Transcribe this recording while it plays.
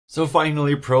So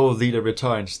finally, Pro Leader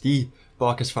returns. The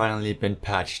bug has finally been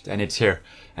patched, and it's here.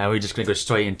 And we're just gonna go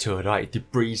straight into it, right? The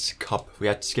Breeze Cup. We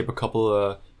had to skip a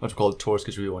couple, what's it called, tours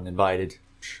because we weren't invited.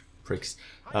 Pricks.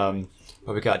 But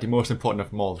we got the most important of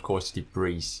them all, of course, the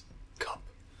Breeze Cup,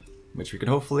 which we can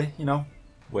hopefully, you know,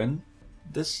 win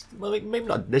this. Well, maybe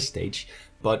not this stage,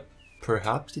 but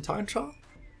perhaps the time trial.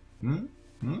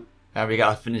 And we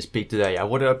got a finish peak today. I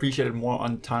would have appreciated more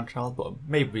on time trial, but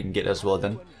maybe we can get it as well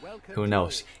then. Who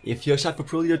knows? If you're excited for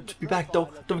Pro Leader to be back though,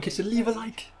 don't forget to leave a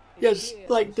like. Yes,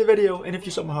 like the video. And if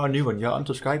you're somehow new and you're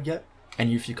unsubscribed yet, and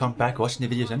if you come back watching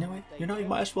the videos anyway, you know, you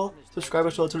might as well subscribe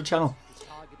as well to the channel.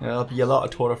 There'll be a lot of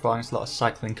Tour de France, a lot of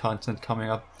cycling content coming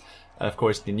up. And of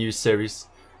course the new series,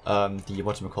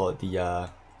 the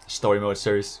story mode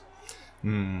series.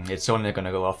 It's only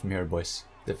gonna go off from here, boys.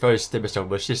 The first episode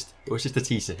was just a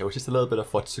teaser. It was just a little bit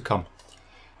of what's to come.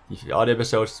 The other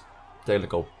episodes, they're gonna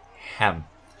go ham.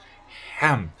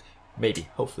 Maybe,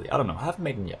 hopefully. I don't know. I haven't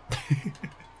made them yet.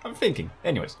 I'm thinking.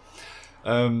 Anyways.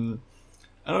 I don't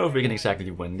know if we can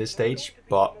exactly win this stage,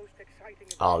 but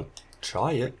I'll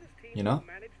try it, you know?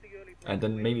 And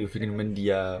then maybe if we can win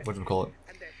the,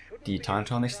 the time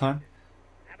trial next time,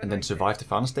 and then survive the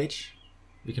final stage,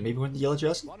 we can maybe win the yellow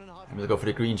jersey. And we'll go for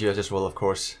the green jersey as well, of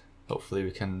course. Hopefully we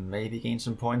can maybe gain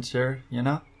some points here, you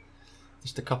know?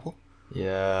 Just a couple.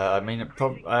 Yeah, I mean,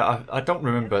 I don't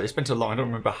remember. It's been so long, I don't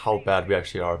remember how bad we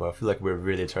actually are, but I feel like we're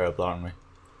really terrible, aren't we?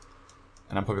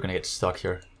 And I'm probably gonna get stuck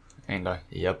here, ain't I?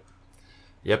 Yep,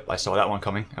 I saw that one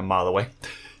coming a mile away.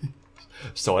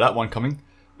 Saw that one coming.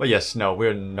 But yes, no,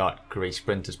 we're not great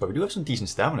sprinters, but we do have some decent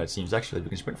stamina, it seems, actually. We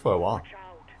can sprint for a while.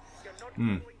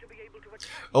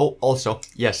 Oh, also,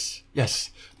 yes,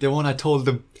 the one I told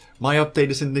them, my update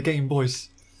is in the game, boys.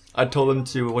 I told them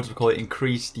to,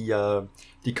 increase the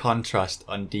contrast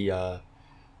on the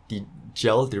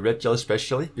red gel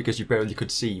especially, because you barely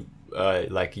could see,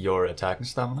 like, your attack and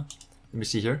stamina. Let me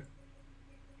see here.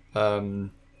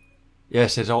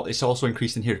 Yes, it's also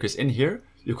increased in here, because in here,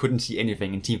 you couldn't see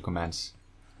anything in team commands,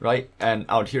 right? And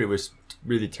out here it was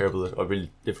really terrible, or really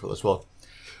difficult as well.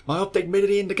 My update made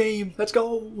it in the game, let's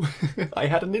go! I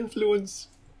had an influence,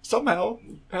 somehow,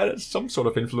 had some sort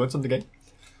of influence on the game.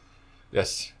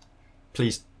 Yes,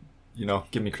 please, you know,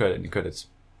 give me credit in the credits.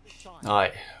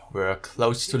 Alright, we're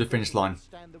close to the finish line.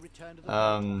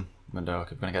 We're gonna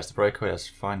catch the breakaway, that's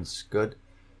fine, it's good.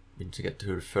 We need to get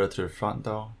further to the front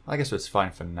though. I guess it's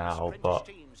fine for now, but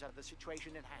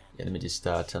yeah, let me just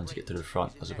tell him to get to the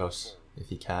front, I suppose, if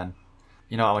he can.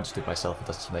 You know, I want to do it myself, it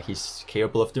doesn't seem like he's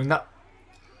capable of doing that.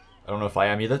 I don't know if I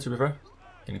am either, to be fair.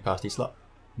 Getting past each lot.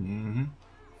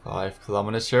 5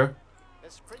 kilometers here.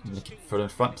 Make it further in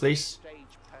front, please.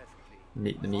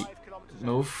 Meet.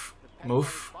 Move.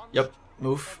 Yep,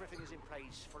 move.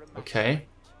 Okay,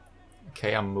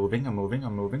 I'm moving.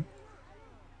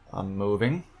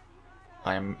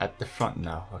 I am at the front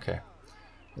now, okay.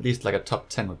 At least like a top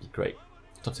 10 would be great.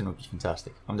 Top 10 would be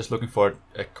fantastic. I'm just looking for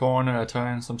a corner, a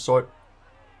turn, some sort.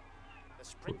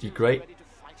 Would be great.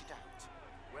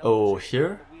 Oh,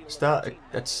 here? Is that?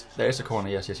 There's a corner,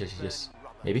 yes.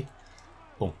 Maybe.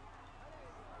 Boom.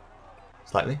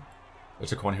 Slightly.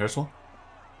 There's a corner here as well.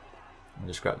 I'm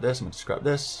gonna just grab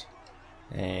this,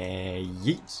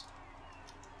 yeet.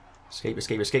 Escape,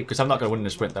 because I'm not gonna win in the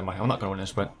sprint, am I? I'm not gonna win in the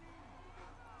sprint.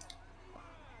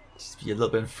 Just be a little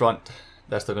bit in front.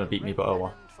 They're still gonna beat me, but oh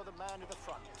well.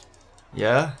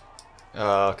 Yeah?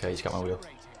 Okay, he's got my wheel.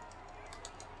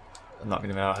 I'm not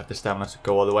gonna have the stamina to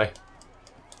go all the way.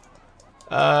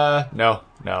 No,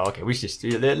 okay,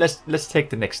 let's take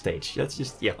the next stage.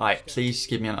 Alright, please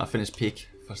give me a finish peak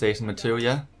for stage number 2,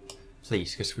 yeah?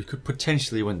 Please, because we could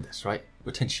potentially win this, right?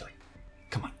 Potentially.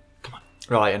 Come on.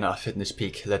 Right, enough fitness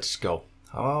peak, let's go.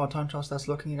 How are our time trial stats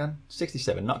looking again?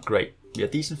 67, not great. We are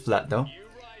decent flat though.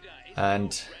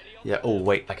 And, yeah, oh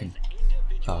wait, I can...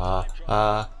 I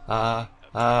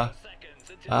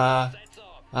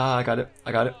got it.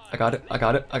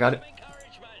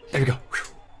 There we go.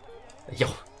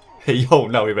 Yo,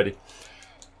 now we're ready.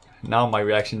 Now my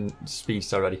reaction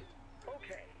speeds are ready.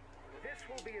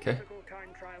 Okay.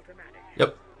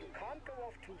 Yep.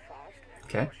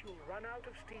 Okay.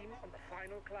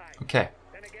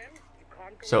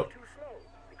 So.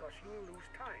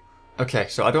 Okay,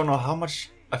 so I don't know how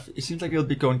much. It seems like it'll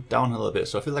be going down a little bit,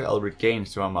 so I feel like I'll regain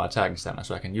some of my attacking stamina,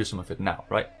 so I can use some of it now,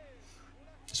 right?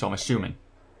 So I'm assuming.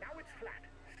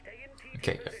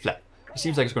 Okay, flat. It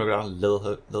seems like it's going to go down a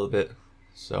little bit.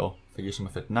 So, if I use some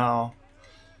of it now...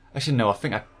 Actually, no, I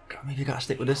think I maybe gotta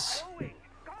stick with this.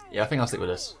 Yeah, I think I'll stick with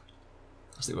this.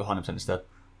 I'll stick with 100% instead.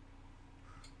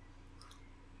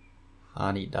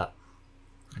 I need that.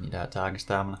 I need that attack and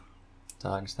stamina.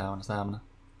 Attack and stamina.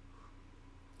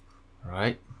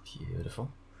 Right,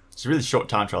 beautiful. It's a really short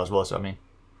time trial as well, so I mean,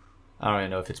 I don't really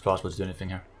know if it's possible to do anything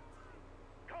here.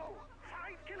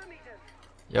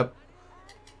 Yep.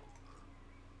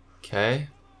 Okay.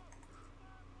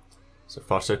 So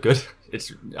far so good.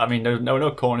 It's, I mean,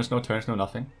 no corners, no turns, no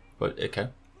nothing. But okay.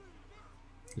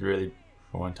 It's really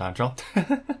boring time trial.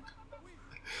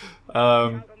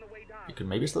 You could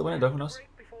maybe still win it though, who knows?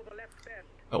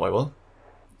 Oh, I will.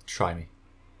 Try me.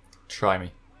 Try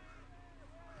me.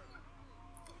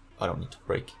 I don't need to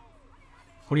brake.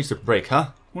 Who needs to brake,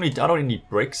 huh? I don't need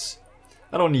brakes.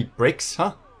 I don't need brakes,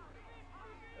 huh?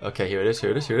 Okay, here it is,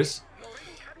 here it is, here it is.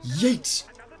 Yeet!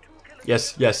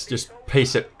 Yes, yes, just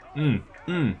pace it. Look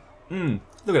at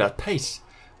that pace.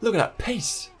 Look at that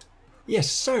pace. Yes,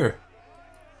 sir.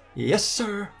 Yes,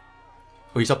 sir.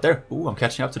 Oh, he's up there. Ooh, I'm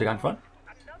catching up to the guy in front.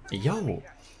 Yo.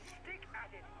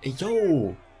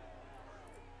 Yo.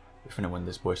 We're finna win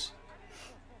this, boys.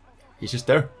 He's just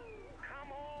there.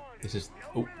 This is...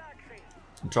 Oh.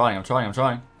 I'm trying.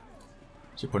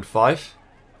 0.5.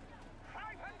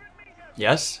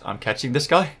 Yes, I'm catching this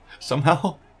guy.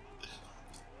 Somehow.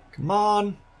 Come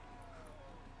on.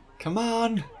 Come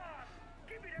on.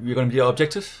 We're gonna be our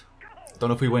objective. Don't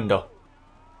know if we win though.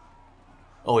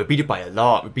 Oh, we beat it by a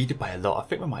lot. I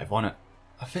think we might have won it.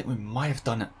 I think we might have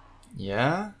done it.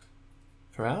 Yeah?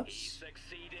 Perhaps?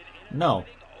 No.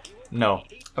 No.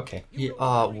 Okay. Yeah,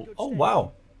 oh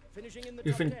wow. I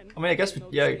mean, I guess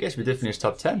we did finish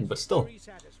top 10, but still.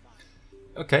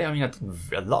 Okay, I mean, I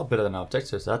did a lot better than our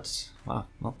objectives. That's, wow,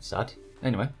 not sad.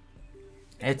 Anyway,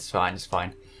 it's fine, it's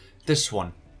fine. This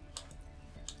one,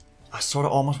 I sort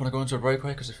of almost want to go into a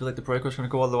breakaway because I feel like the breakaway is going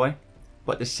to go all the way.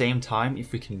 But at the same time,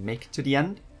 if we can make it to the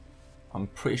end, I'm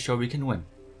pretty sure we can win.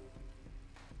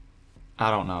 I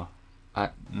don't know.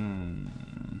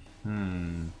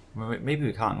 Maybe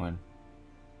we can't win.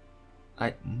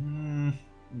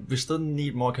 We still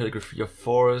need more category 3 or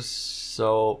 4s,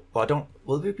 so... But I don't...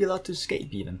 Will we be allowed to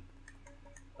escape even?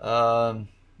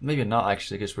 Maybe not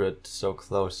actually, because we're so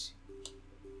close.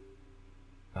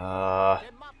 And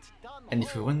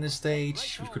if we win this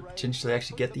stage, we could potentially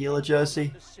actually get the yellow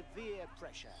jersey.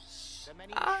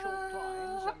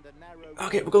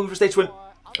 Okay, we're going for stage win.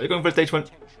 We're going for stage win.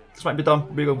 This might be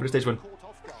dumb. We're going for the stage win.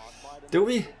 Do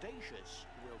we?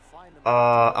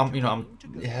 Yeah,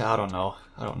 I don't know.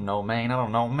 I don't know,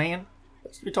 man.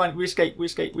 We escape.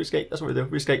 That's what we do.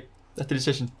 We escape. That's the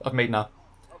decision I've made now.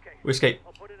 We escape.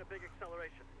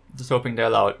 Just hoping they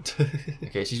allow it.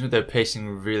 Okay, it seems like they're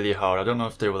pacing really hard. I don't know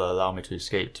if they will allow me to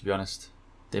escape, to be honest.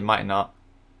 They might not.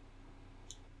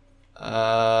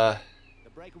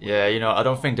 Yeah, I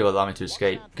don't think they will allow me to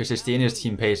escape, because it's the Ineos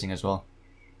team pacing as well.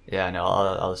 Yeah, no,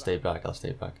 I'll stay back,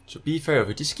 To be fair, if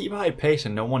we just keep a high pace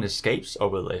and no one escapes, or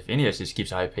well, if Ineos just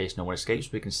keeps a high pace and no one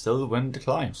escapes, we can still win the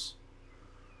climbs.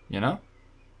 You know?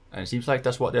 And it seems like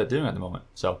that's what they're doing at the moment,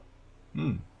 so...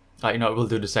 we'll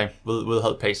do the same. We'll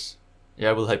help pace.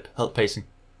 Yeah, we'll help pacing.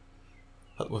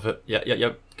 Help with it.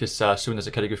 Yeah. Because soon there's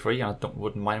a category 3, and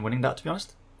wouldn't mind winning that, to be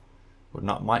honest. Would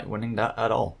not mind winning that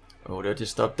at all. Oh, they're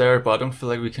just up there, but I don't feel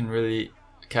like we can really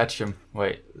catch him.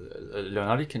 Wait,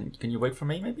 Leonardo, can you wait for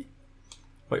me, maybe?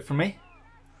 Wait for me?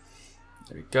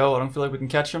 There we go. I don't feel like we can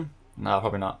catch him. No,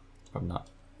 probably not.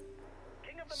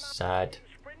 Sad.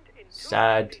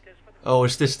 Oh,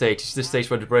 it's this stage. It's this stage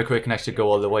where the breakaway can actually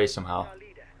go all the way somehow.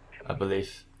 I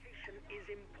believe.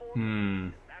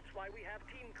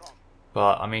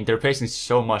 But, I mean, they're pacing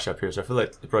so much up here, so I feel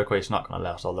like the breakaway is not going to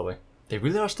last all the way. They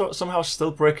really are somehow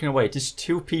still breaking away. Just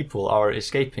 2 people are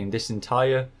escaping this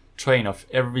entire train of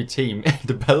every team in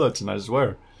the peloton, I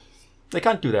swear. They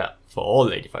can't do that for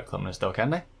all 85 kilometers though,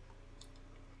 can they?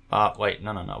 Wait,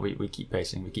 no. We keep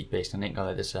pacing. I ain't gonna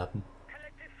let this happen.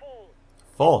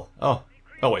 Fall? Oh,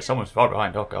 wait, someone's far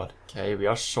behind. Oh, God. Okay, we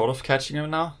are sort of catching him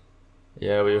now.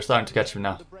 Yeah, we are starting to catch him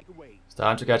now.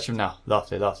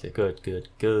 Lovely. Good.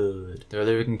 The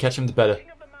earlier we can catch him, the better.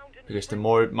 Because the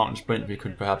more mountain sprint we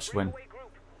could perhaps win.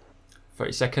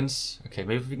 30 seconds. Okay,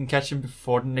 maybe we can catch him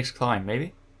before the next climb,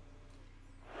 maybe?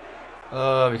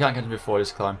 We can't catch him before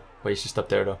this climb. But he's just up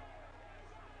there though.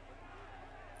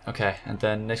 Okay, and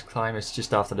then next climb is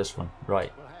just after this one.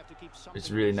 Right.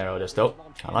 It's really narrow this though.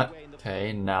 Can't lie.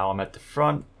 Okay, now I'm at the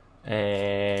front.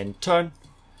 And turn.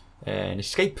 And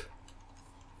escape.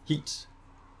 Heat.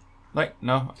 Right,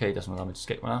 no? Okay, it doesn't allow me to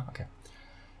escape now. Okay.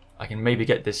 I can maybe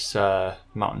get this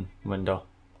mountain window.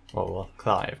 Oh, well,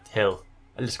 climb. Hill.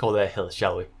 Let's call it a hill,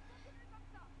 shall we?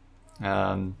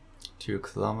 2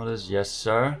 kilometers. Yes,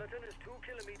 sir.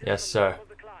 Yes, sir.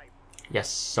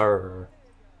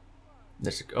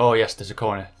 Oh, yes, there's a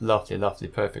corner. Lovely.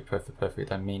 Perfect.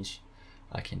 That means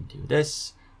I can do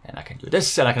this, and I can do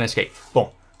this, and I can escape.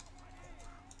 Boom.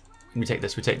 We take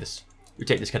this. We take this. We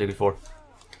take this category 4.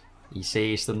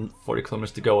 Easy. Still 40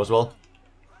 kilometers to go as well.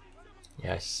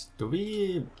 Yes. Do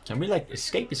we? Can we like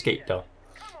escape though?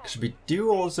 Because we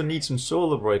do also need some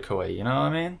solo breakaway. You know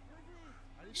what I mean?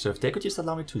 So if they could just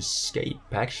allow me to escape,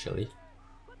 actually,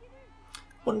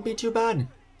 wouldn't be too bad.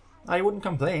 I wouldn't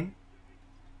complain.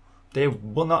 They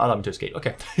will not allow me to escape.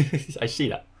 Okay, I see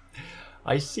that.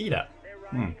 I see that.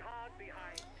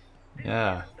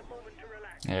 Yeah.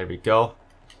 There we go.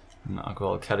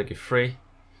 Alcohol category 3.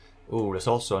 Ooh, there's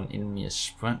also an Ineos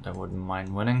sprint I wouldn't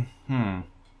mind winning.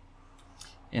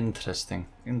 Interesting.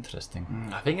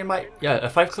 Interesting. I think it might. Yeah, a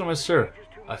 5 kilometers sure.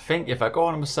 I think if I go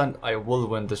 100%, I will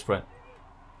win the sprint.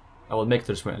 I will make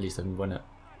the sprint at least and win it.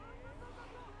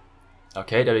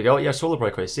 Okay, there we go. Yeah, solo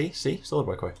breakaway. See? Solo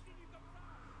breakaway.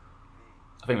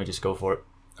 I think we just go for it.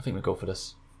 I think we go for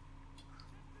this.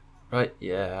 Right,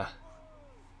 yeah.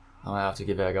 I might have to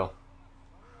give it a go.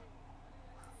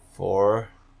 4.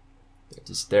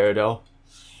 Just there though.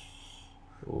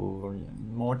 Ooh,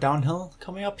 more downhill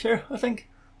coming up here, I think.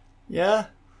 Yeah.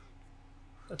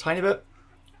 A tiny bit.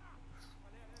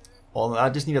 Well, I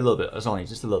just need a little bit. That's only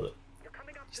just a little bit.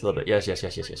 Just a little bit. Yes.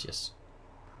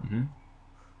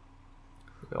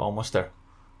 We're almost there.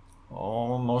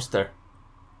 Almost there.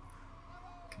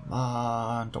 Come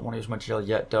on. Don't want to use my gel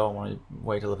yet though. I want to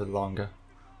wait a little bit longer.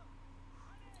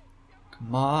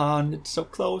 Come on. It's so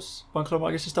close. 1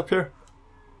 kilometer just up here.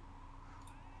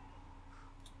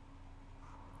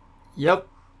 Yep.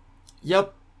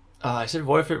 Is it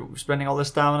worth it spending all this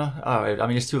stamina? Alright, I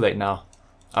mean it's too late now.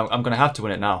 I'm gonna have to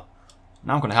win it now.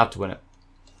 Now I'm gonna have to win it.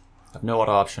 I have no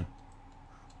other option.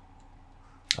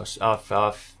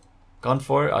 I've gone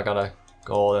for it. I gotta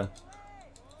go all in.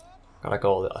 Gotta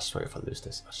go all in. I swear if I lose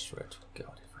this, I swear to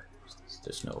God if I lose this.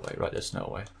 There's no way, right? There's no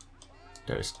way.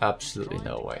 There's absolutely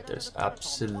no way. There's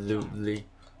absolutely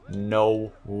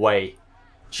no way.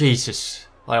 Jesus,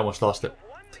 I almost lost it.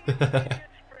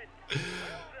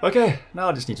 Okay, now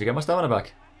I just need to get my stamina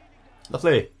back.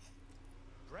 Lovely.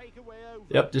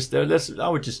 Yep, just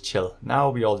now we just chill.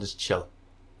 Now we all just chill.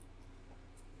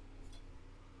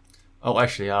 Oh,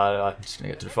 actually, I'm just gonna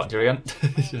get to the front here again.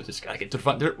 Just gotta get to the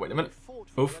front here. Wait a minute.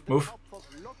 Move.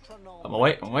 I'm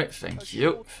away. Thank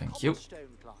you.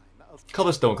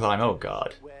 Cobblestone climb. Oh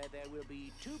God.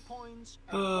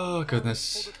 Oh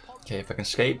goodness. Okay, if I can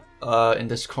escape in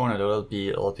this corner, that'll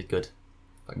be good.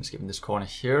 If I can escape in this corner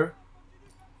here,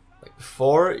 like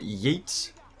before,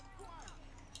 yeet,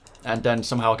 and then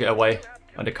somehow get away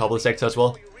on the cobble sector as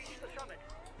well.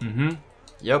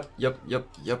 Yep.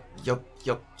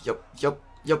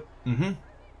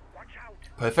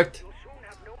 Perfect.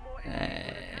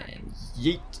 And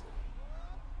yeet.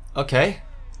 Okay.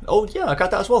 Oh yeah, I got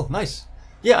that as well. Nice.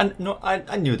 Yeah, and no,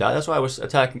 I knew that. That's why I was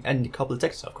attacking any couple of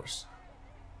texts, of course.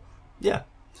 Yeah.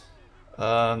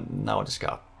 Now I just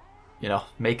got,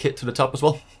 make it to the top as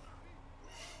well.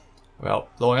 Well,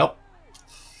 blowing up.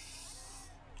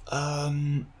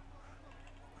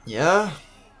 Yeah.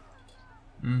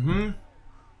 They're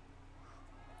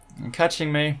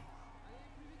catching me.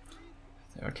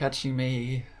 They're catching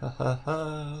me.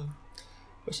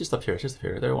 It's just up here.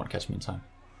 They won't catch me in time.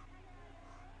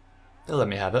 They'll let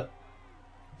me have it.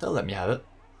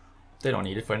 They don't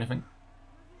need it for anything.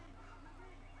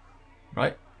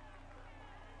 Right?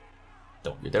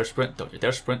 Don't you dare sprint. Don't you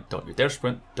dare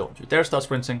start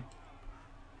sprinting.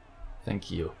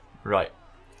 Thank you. Right.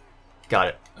 Got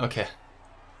it. Okay.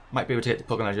 Might be able to get the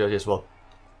Pogacar jersey as well.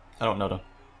 I don't know though.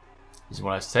 Is it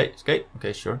what I say? Escape?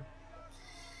 Okay, sure.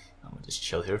 I'm gonna just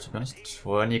chill here to be honest.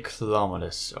 20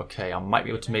 kilometers. Okay, I might be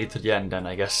able to make it to the end then,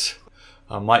 I guess.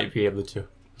 I might be able to.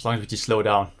 As long as we just slow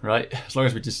down, right? As long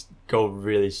as we just go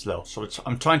really slow. So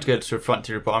I'm trying to get to the front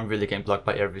here, but I'm really getting blocked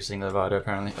by every single rider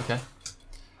apparently. Okay.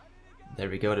 There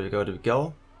we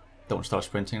go. Don't start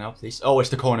sprinting now, please. Oh, it's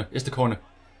the corner.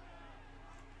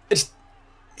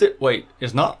 Wait,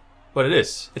 it's not? But it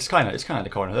is. It's kind of the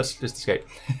corner. Let's just escape.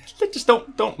 Just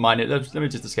don't mind it. Let me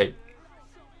just escape.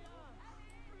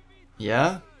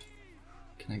 Yeah.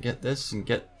 Can I get this and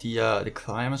get the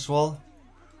climb as well?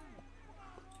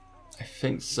 I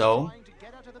think so.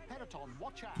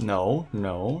 No.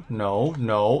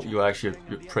 You actually,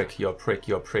 you prick.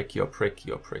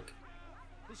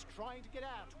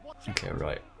 Okay,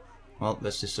 right. Well,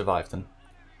 let's just survive then.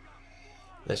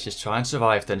 Let's just try and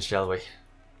survive then, shall we?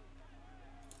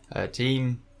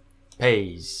 Team,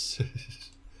 pays.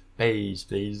 Pays,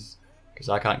 please. Because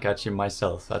I can't catch him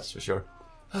myself, that's for sure.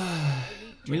 I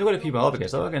mean, look at the people I'm up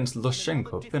against. I'm up against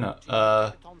Lushenko, Pinot,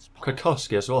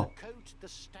 Kwiatkowski as well.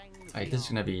 Hey, this is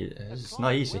gonna be. It's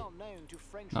not easy.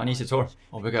 Not an easy tour.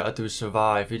 All we gotta do is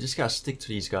survive. We just gotta stick to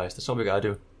these guys. That's all we gotta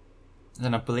do. And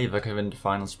then I believe I can win the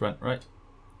final sprint, right?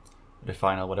 The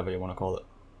final, whatever you want to call it.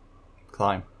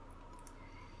 Climb.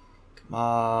 Come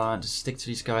on, just stick to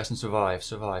these guys and survive,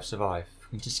 survive, survive.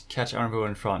 We can just catch Evenepoel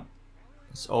in front.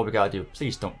 That's all we gotta do.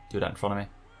 Please don't do that in front of me.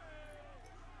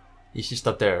 He's just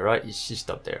up there, right? He's just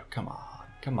up there. Come on,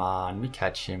 come on. We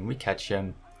catch him, we catch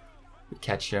him. We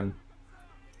catch him.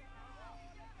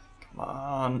 Come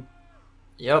on.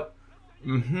 Yep.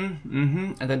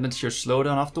 And then that's your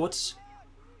slowdown afterwards.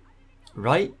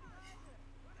 Right?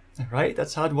 Right?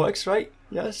 That's how it works, right?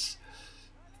 Yes.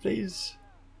 Please.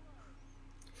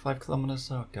 5 kilometers.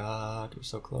 Oh god. We're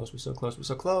so close. We're so close. We're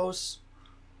so close.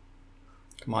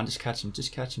 Come on, just catch him.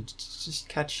 Just catch him. Just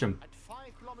catch him.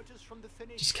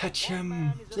 Just catch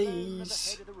him.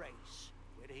 Please.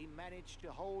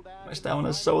 My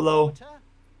stamina's so low.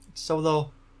 It's so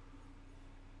low.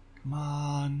 Come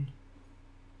on.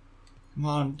 Come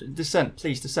on. Descent.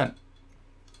 Please, descent.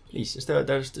 Please.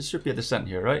 There should be a descent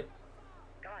here, right?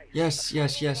 Yes,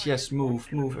 yes, yes, yes.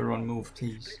 Move, move, everyone, move,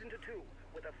 please.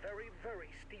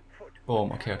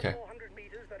 Boom. Okay, okay.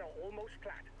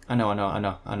 I know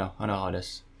how it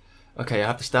is. Okay, I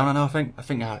have the stamina now, I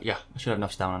think, yeah, I should have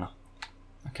enough stamina now.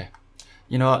 Okay.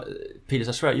 You know what, Peters,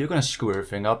 I swear, you're gonna screw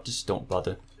everything up. Just don't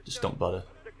bother. Just don't bother.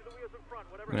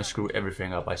 You're gonna screw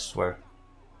everything up, I swear.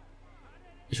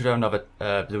 You should have enough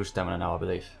blue stamina now, I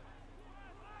believe.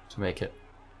 To make it.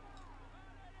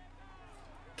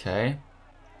 Okay.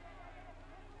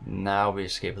 Now we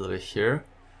escape a little bit here.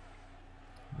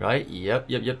 Right, yep.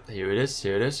 Here it is,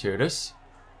 here it is, here it is.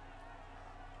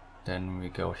 Then we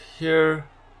go here.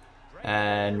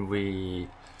 And we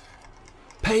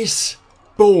pace.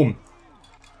 Boom.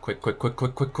 Quick.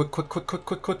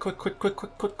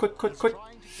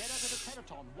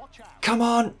 Come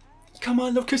on. Come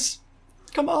on, Lucas.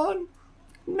 Come on.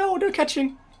 No, they're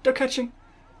catching. They're catching.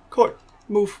 Court,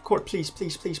 move. Court, please.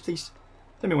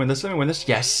 Let me win this. Let me win this.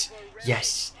 Yes.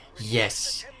 Yes.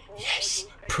 Yes. Yes.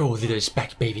 Pro Leader is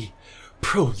back, baby.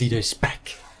 Pro Leader is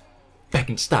back. Back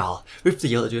in style. With the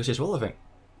yellow jersey as well, I think.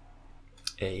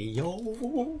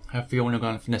 Ayo. Have we only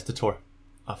gonna finish the tour?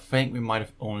 I think we might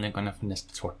have only gonna finish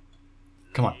the tour.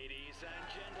 Come on.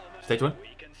 Stage 1.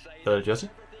 Yellow jersey.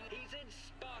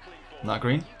 Not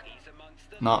green.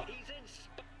 Not.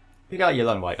 We got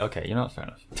yellow and white. Okay, you know what? Fair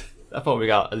enough. I thought we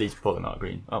got at least purple, not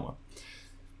green. Oh well.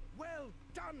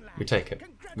 We take it.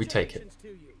 We take it.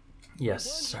 Yes,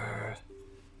 sir.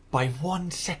 By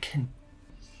 1 second.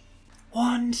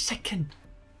 1 second.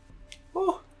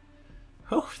 Oh.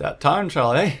 Oh, that time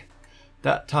trial, eh?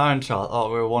 That time trial. Oh,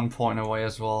 we're 1 point away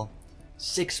as well.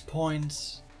 6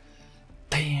 points.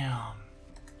 Damn.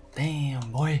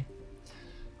 Damn, boy.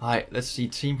 Alright, let's see.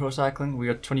 Team Pro Cycling. We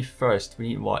are 21st. We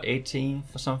need, what,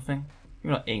 18th or something?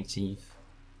 We're not 18th.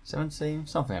 17th?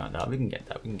 Something like that. We can get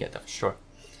that. We can get that for sure.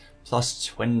 Plus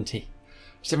 20.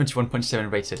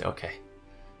 71.7 rated. Okay.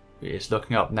 It's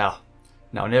looking up now.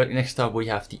 Now, next up we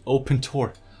have the Open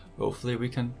Tour. Hopefully we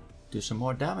can do some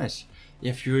more damage.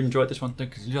 If you enjoyed this one,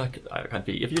 don't continue like. I can't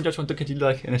be. If you enjoyed this one, don't continue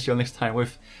like. And I'll see you next time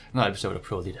with another episode of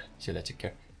Pro Leader. See you later. Take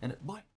care. And bye.